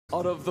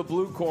Out of the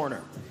blue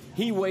corner,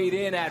 he weighed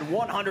in at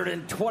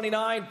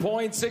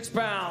 129.6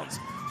 pounds,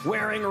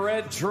 wearing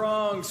red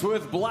trunks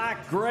with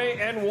black, gray,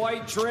 and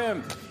white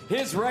trim.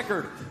 His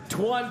record,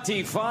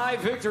 25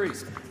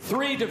 victories,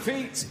 3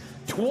 defeats,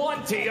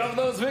 20 of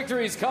those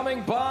victories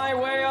coming by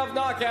way of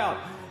knockout.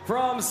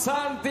 From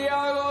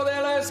Santiago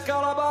de los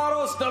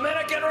Calabaros,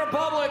 Dominican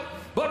Republic,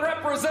 but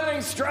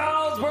representing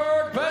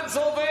Stroudsburg,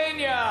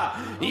 Pennsylvania,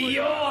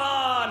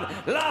 Yohan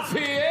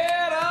Vasquez.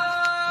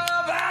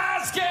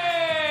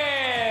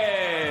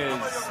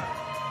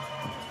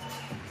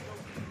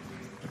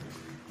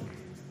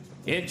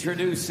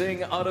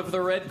 Introducing out of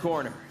the red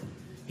corner,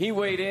 he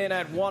weighed in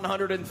at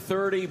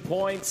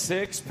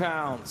 130.6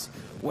 pounds,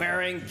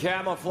 wearing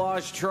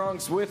camouflage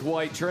trunks with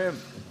white trim.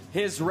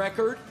 His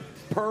record,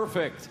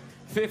 perfect.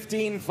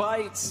 15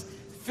 fights,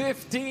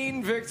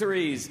 15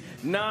 victories,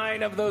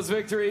 9 of those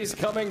victories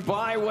coming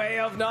by way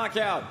of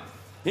knockout.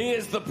 He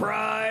is the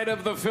pride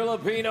of the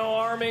Filipino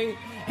Army.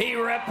 He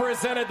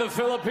represented the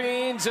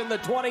Philippines in the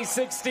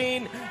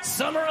 2016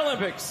 Summer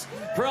Olympics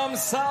from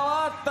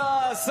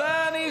Salata,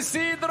 San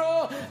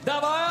Isidro,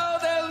 Davao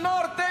del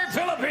Norte,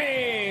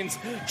 Philippines,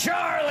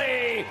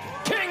 Charly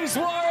King's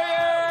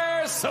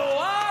Warrior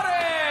Suarez.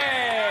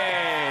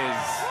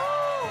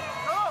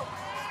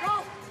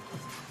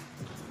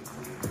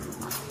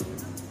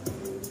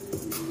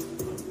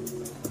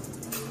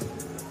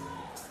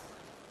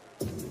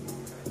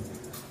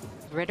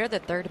 Ritter, the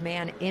third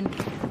man in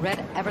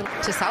red ever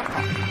to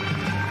southpaw,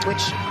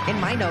 which in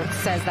my notes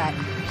says that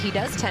he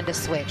does tend to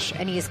switch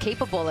and he is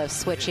capable of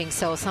switching.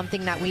 So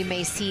something that we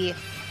may see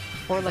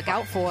or look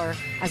out for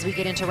as we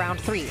get into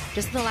round 3.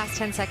 Just in the last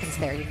 10 seconds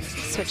there, he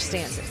switched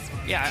stances.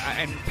 Yeah,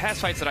 and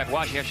past fights that I've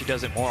watched, he actually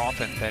does it more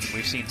often than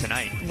we've seen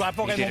tonight. He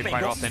did it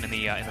quite often in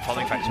the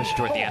following fight, especially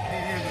toward the end.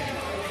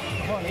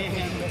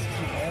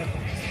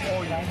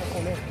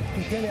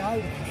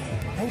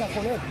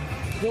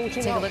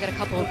 Take a look at a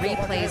couple of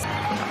replays.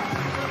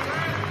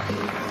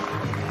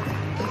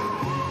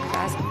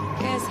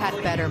 Vasquez had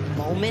better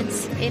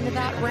moments in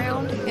that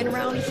round, in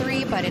round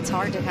 3, but it's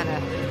hard to kind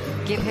of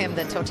give him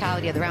the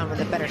totality of the round when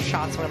the better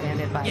shots were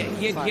landed by. Yeah,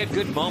 he had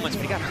good moments,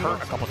 but he got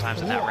hurt a couple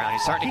times in that round.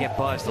 He's starting to get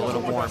buzzed a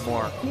little more and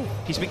more.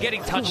 He's been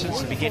getting touched since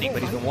the beginning,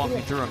 but he's been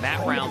walking through him.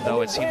 That round,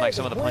 though, it seemed like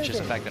some of the punches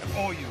affected him.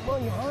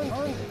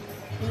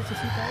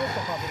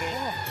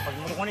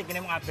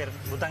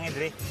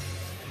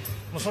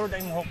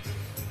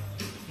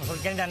 Masulod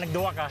ka na,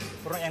 nagduwa ka,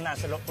 pero yan na,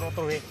 pero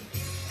truhi.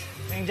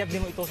 Yung jab di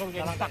mo itusol,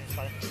 kaya lang tak.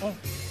 Oh.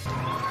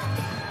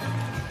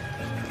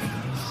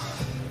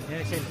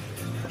 Yan,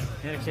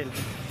 Excel.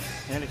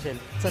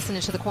 Listen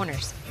into the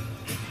corners.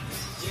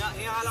 Iya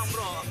ka lang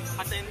bro,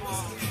 patayin mo,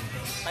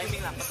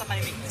 timing lang, basta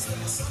timing.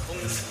 Kung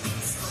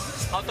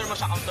counter mo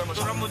siya.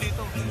 Turan mo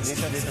dito.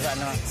 Dito sa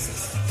ano?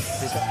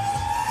 Dito.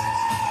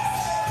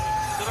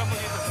 Turan mo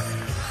dito.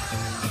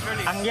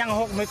 Ang yang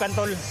hook may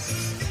kantol.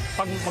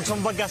 Pag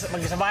magsumbag ka,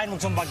 magsabahin,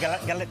 magsumbag,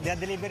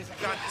 deliver.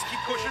 Just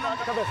keep pushing on.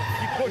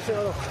 Keep pushing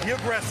on. Be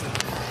aggressive.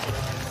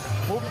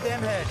 Move the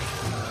damn head.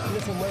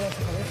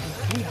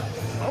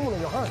 Vámonos,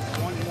 Yohan.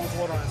 One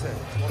water on his head.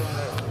 Water on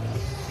his head.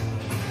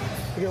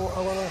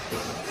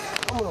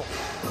 Vámonos.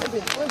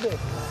 Vente.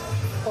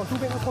 Oh, tú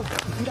ven con.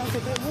 Tírate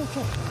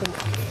mucho.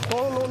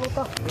 No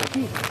está.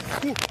 Aquí.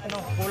 Ano,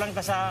 kulang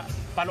ka sa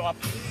follow-up.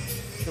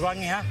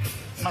 Tuwangi ha.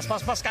 Mas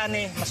paspas ka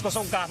ni, mas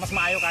kusog ka, mas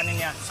maayo ka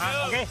niya.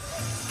 Ha? Okay?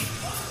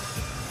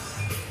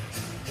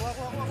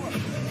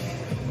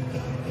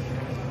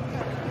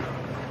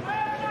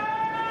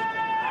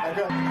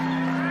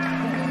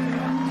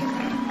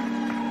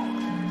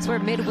 So we're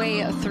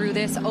midway through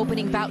this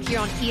opening bout here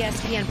on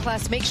ESPN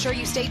Plus. Make sure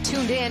you stay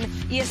tuned in.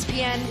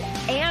 ESPN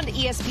and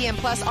ESPN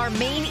Plus, our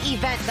main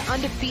event, the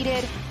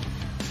undefeated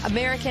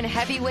American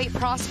heavyweight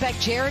prospect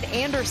Jared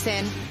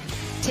Anderson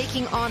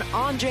taking on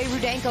Andre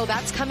Rudenko.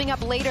 That's coming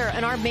up later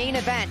in our main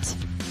event.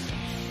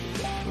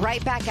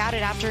 Right back at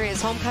it after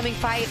his homecoming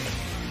fight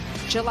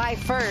July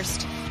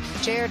 1st.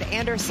 Jared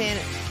Anderson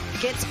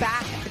gets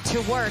back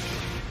to work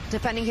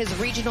defending his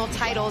regional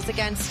titles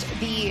against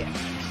the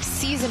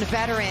seasoned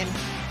veteran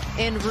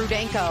in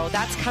Rudenko.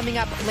 That's coming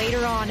up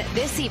later on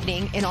this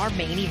evening in our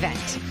main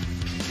event.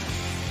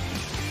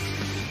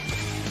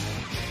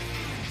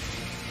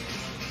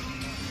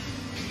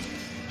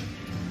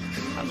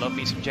 I love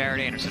me some Jared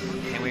Anderson.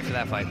 Can't wait for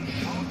that fight.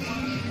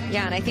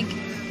 Yeah, and I think,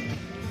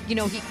 you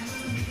know,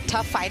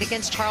 tough fight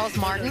against Charles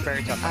Martin.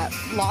 Very tough fight.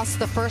 Lost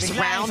the first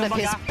round of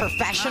his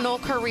professional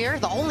career,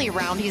 the only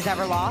round he's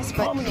ever lost,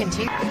 but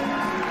continued.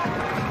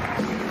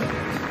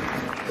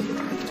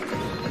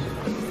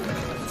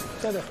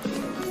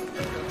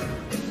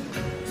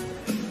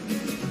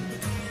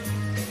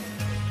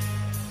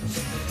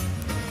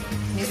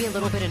 Maybe a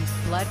little bit of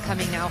blood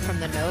coming now from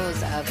the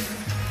nose of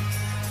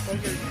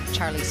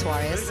Charly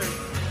Suarez.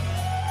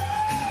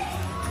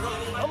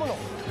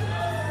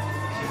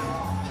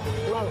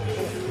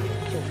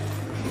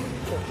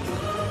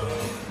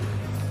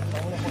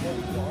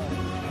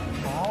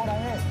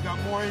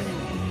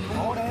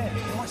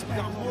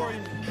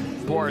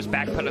 Suarez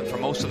backpedaling for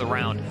most of the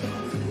round.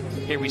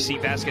 Here we see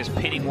Vasquez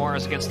pinning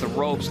Juarez against the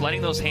ropes,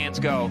 letting those hands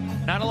go.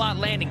 Not a lot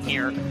landing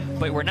here,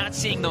 but we're not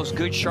seeing those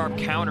good sharp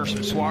counters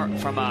from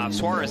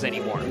Suarez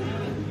anymore.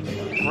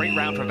 Great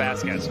round for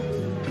Vasquez.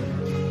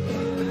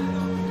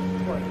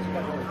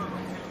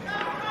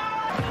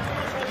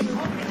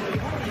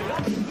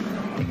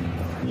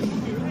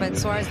 But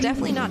Suarez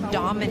definitely not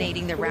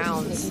dominating the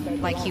rounds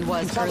like he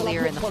was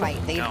earlier in the fight.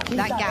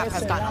 That gap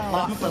has gotten a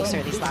lot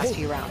closer these last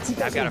few rounds.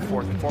 I've got a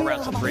 4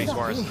 rounds to 3.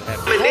 Suarez is ahead.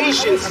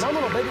 Dominations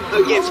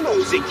against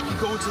Usyk. You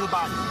go to the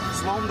body.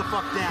 Slow him the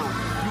fuck down.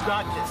 You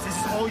got this. This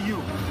is all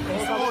you.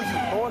 This is all you.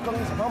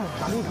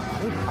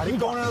 Keep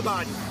going to the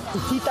body.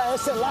 Quita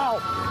ese lado.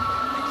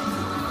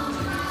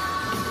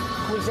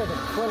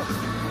 Bueno,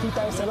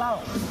 quita ese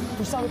lado.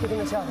 Tú sabes qué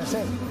tienes que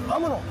hacer.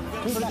 Vámonos.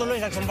 Tuloy-tuloy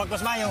nagsumbag ko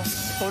sa mayo.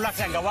 Tulak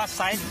sa gawas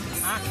side.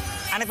 Ha?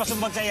 Ano pa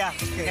sumbag sa iya?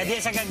 Kaya di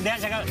ka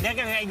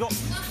kaigo.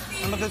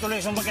 Ang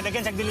magtutuloy sumbag ka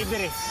daghan sa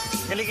delivery.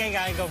 Gali kay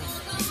kaigo.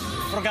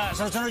 Pero ka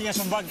sunod-sunod niya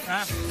sumbag,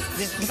 ha?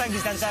 Basta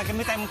distansya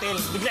kami tayo mong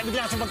tail.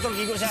 Bigla ang sumbag tol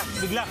kigo siya.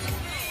 Bigla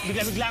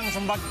ang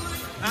sumbag.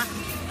 Ha?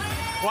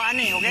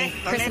 Kuani, okay?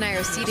 Chris and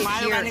I are seated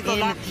here in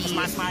the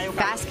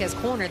Vasquez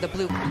corner, the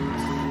blue.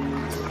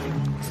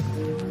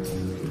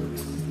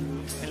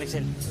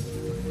 Listen.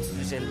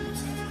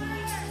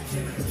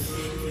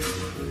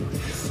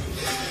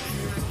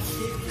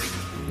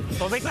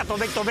 Tubig na,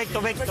 tubig.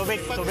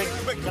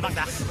 Labag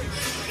na.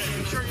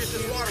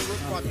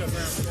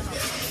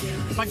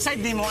 Pag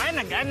side ni mo, ay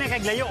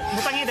nagkaglayo.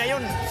 Butangi da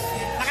yun.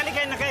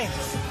 Nakalikay na kay.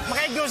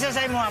 Makaigyo siya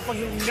sa imo ha. Pag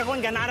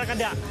gakon ka, naara ka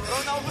da.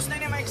 Bro, naubos na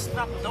yun yung mic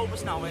strap.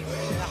 Naubos na, well.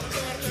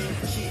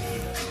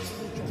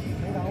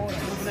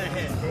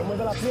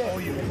 Mueve la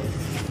piel.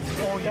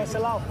 Oh, de ese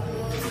lado.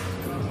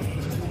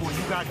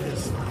 You got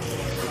this.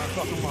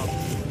 Fuck him up.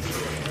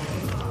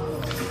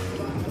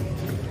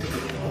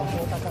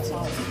 Está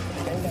cansado.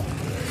 Venga.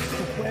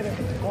 Tú puedes.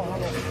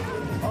 Cójalo.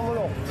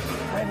 Vámonos.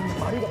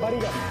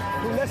 Barriga.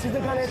 Tú let him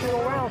kind of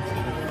throw around.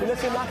 Tú let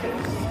him knock it.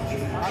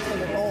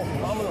 Hazle todo.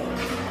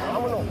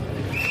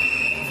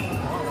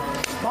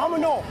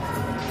 Vámonos.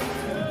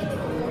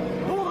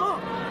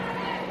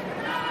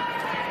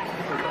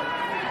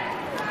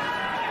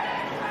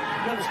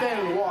 You understand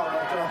in the water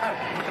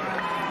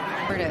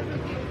after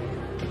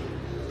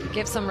To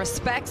give some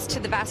respects to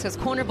the Vasquez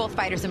corner. Both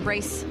fighters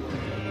embrace.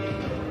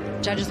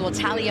 Judges will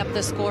tally up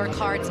the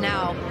scorecards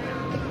now.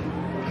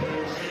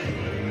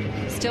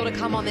 Still to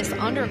come on this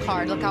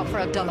undercard. Look out for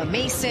Abdullah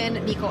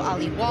Mason, Nico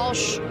Ali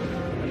Walsh,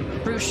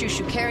 Bruce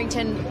Shushu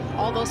Carrington.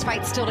 All those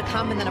fights still to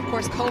come. And then, of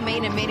course,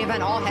 co-main and main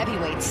event, all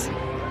heavyweights.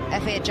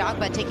 Efe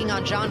Ajagba taking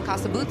on John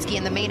Kosabutsky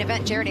in the main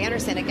event. Jared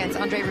Anderson against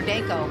Andre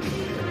Rudenko.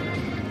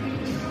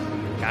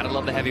 Gotta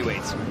love the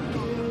heavyweights.